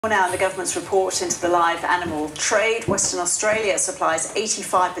Now, in the government's report into the live animal trade, Western Australia supplies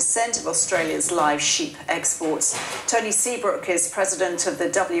 85% of Australia's live sheep exports. Tony Seabrook is president of the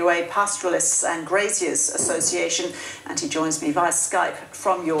WA Pastoralists and Graziers Association, and he joins me via Skype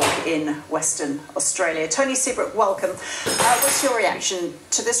from York in Western Australia. Tony Seabrook, welcome. What's your reaction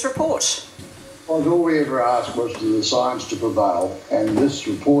to this report? Well, all we ever asked was for the science to prevail, and this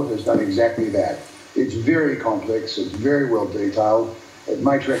report has done exactly that. It's very complex, it's very well detailed. It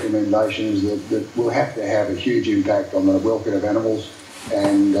makes recommendations that will have to have a huge impact on the welfare of animals,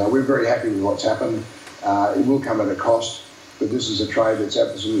 and we're very happy with what's happened. It will come at a cost, but this is a trade that's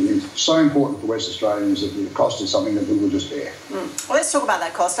absolutely so important for West Australians that the cost is something that we will just bear. Well, let's talk about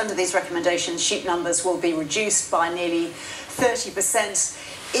that cost. Under these recommendations, sheep numbers will be reduced by nearly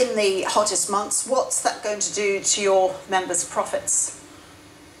 30% in the hottest months. What's that going to do to your members' profits?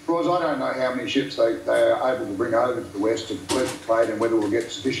 Because I don't know how many ships they are able to bring over to the West to complete the trade and whether we'll get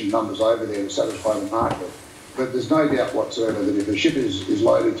sufficient numbers over there to satisfy the market. But there's no doubt whatsoever that if a ship is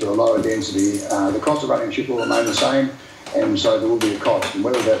loaded to a lower density, the cost of running a ship will remain the same, and so there will be a cost. And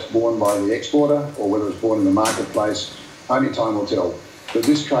whether that's borne by the exporter or whether it's borne in the marketplace, only time will tell. But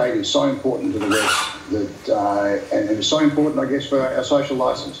this trade is so important to the West that, and it's so important, I guess, for our social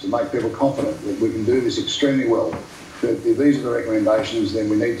licence to make people confident that we can do this extremely well. That if these are the recommendations, then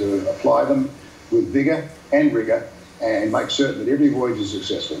we need to apply them with vigour and rigour and make certain that every voyage is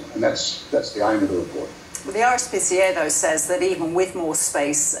successful. And that's the aim of the report. Well, the RSPCA, though, says that even with more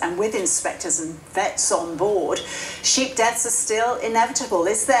space and with inspectors and vets on board, sheep deaths are still inevitable.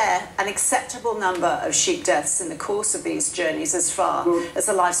 Is there an acceptable number of sheep deaths in the course of these journeys as far as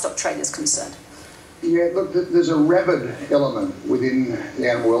the livestock trade is concerned? Yeah, look, there's a rabid element within the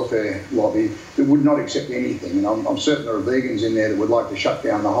animal welfare lobby that would not accept anything, and I'm certain there are vegans in there that would like to shut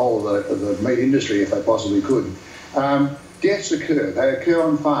down the whole of the meat industry if they possibly could. Deaths occur. They occur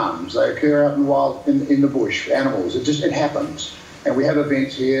on farms. They occur out in the wild, in the bush, animals. It happens. And we have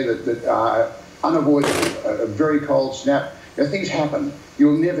events here that are unavoidable. A very cold snap. You know, things happen.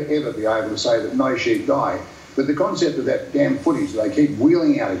 You'll never, ever be able to say that no sheep die. But the concept of that damn footage they keep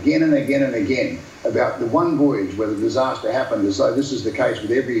wheeling out again and again and again about the one voyage where the disaster happened, as though this is the case with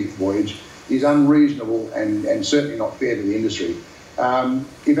every voyage, is unreasonable and certainly not fair to the industry.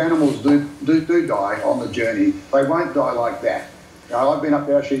 If animals do die on the journey, they won't die like that. I've been up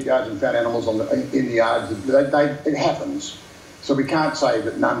to our sheep yards and found animals in the yards. It happens. So we can't say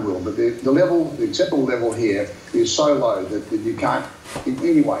that none will, but the acceptable level here is so low that you can't in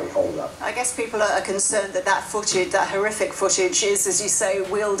any way hold it up. I guess people are concerned that footage, that horrific footage, is, as you say,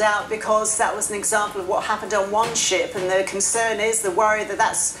 wheeled out because that was an example of what happened on one ship, and the concern is, the worry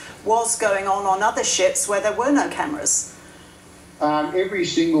that was going on other ships where there were no cameras. Every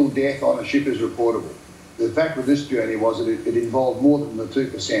single death on a ship is reportable. The fact with this journey was that it involved more than the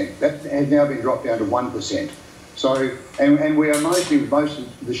 2%. That has now been dropped down to 1%. So, and we are most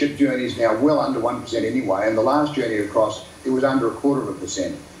of the ship journeys now well under 1% anyway, and the last journey across, it was under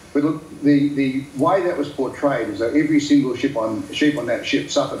 0.25%. But look, the way that was portrayed is that every single sheep on that ship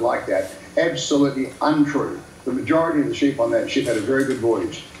suffered like that. Absolutely untrue. The majority of the sheep on that ship had a very good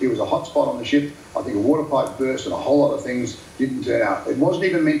voyage. It was a hot spot on the ship. I think a water pipe burst and a whole lot of things didn't turn out. It wasn't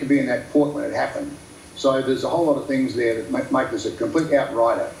even meant to be in that port when it happened. So there's a whole lot of things there that make this a complete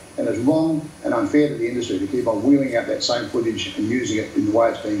outrider. And it's wrong and unfair to the industry to keep on wheeling out that same footage and using it in the way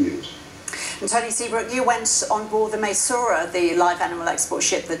it's being used. And Tony Seabrook, you went on board the Mesura, the live animal export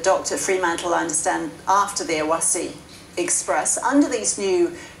ship that docked at Fremantle, I understand, after the Awassi Express. Under these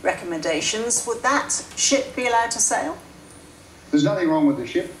new recommendations, would that ship be allowed to sail? There's nothing wrong with the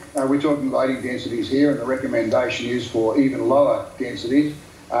ship. We're talking loading densities here, and the recommendation is for even lower densities.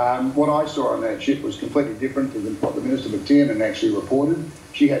 What I saw on that ship was completely different to what the Minister McTiernan actually reported.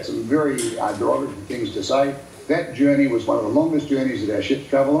 She had some very derogatory things to say. That journey was one of the longest journeys that our ships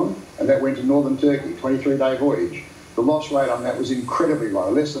travel on, and that went to northern Turkey, 23-day voyage. The loss rate on that was incredibly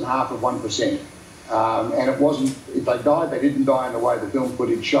low, less than half of 1%. And it wasn't, if they died, they didn't die in the way the film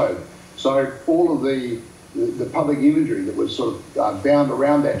footage showed. So all of the public imagery that was sort of bound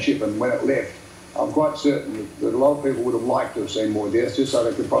around that ship and when it left, I'm quite certain that a lot of people would have liked to have seen more deaths just so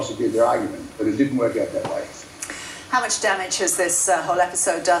they could prosecute their argument, but it didn't work out that way. How much damage has this whole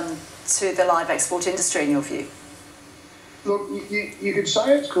episode done to the live export industry in your view? Look, you could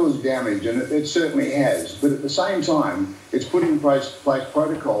say it's caused damage, and it certainly has, but at the same time, it's put in place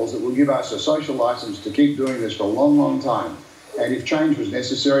protocols that will give us a social licence to keep doing this for a long, long time. And if change was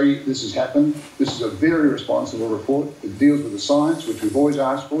necessary, this has happened. This is a very responsible report. It deals with the science, which we've always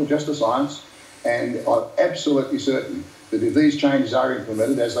asked for, just the science. And I'm absolutely certain that if these changes are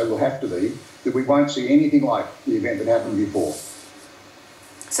implemented, as they will have to be, that we won't see anything like the event that happened before.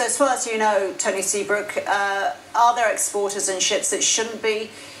 So as far as you know, Tony Seabrook, are there exporters and ships that shouldn't be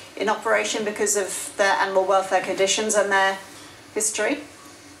in operation because of their animal welfare conditions and their history?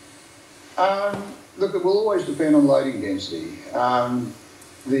 Look, it will always depend on loading density.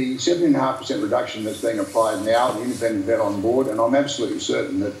 The 17.5% reduction that's being applied now, the independent vet on board, and I'm absolutely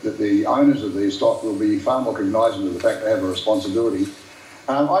certain that the owners of these stock will be far more cognizant of the fact they have a responsibility.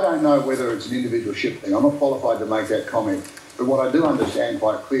 I don't know whether it's an individual ship thing. I'm not qualified to make that comment. But what I do understand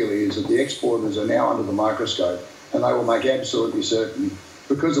quite clearly is that the exporters are now under the microscope, and they will make absolutely certain,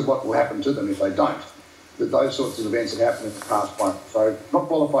 because of what will happen to them if they don't, that those sorts of events that happened in the past won't. So I'm not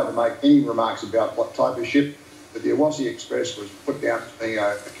qualified to make any remarks about what type of ship, but the Awassi Express was put down as being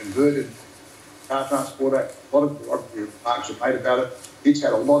a converted car transporter. A lot of remarks were made about it. It's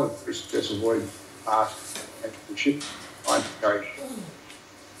had a lot of very successful voyages in the past, and the ship time to go.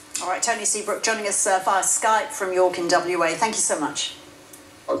 All right, Tony Seabrook joining us via Skype from York in WA. Thank you so much.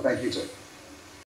 Oh, thank you too.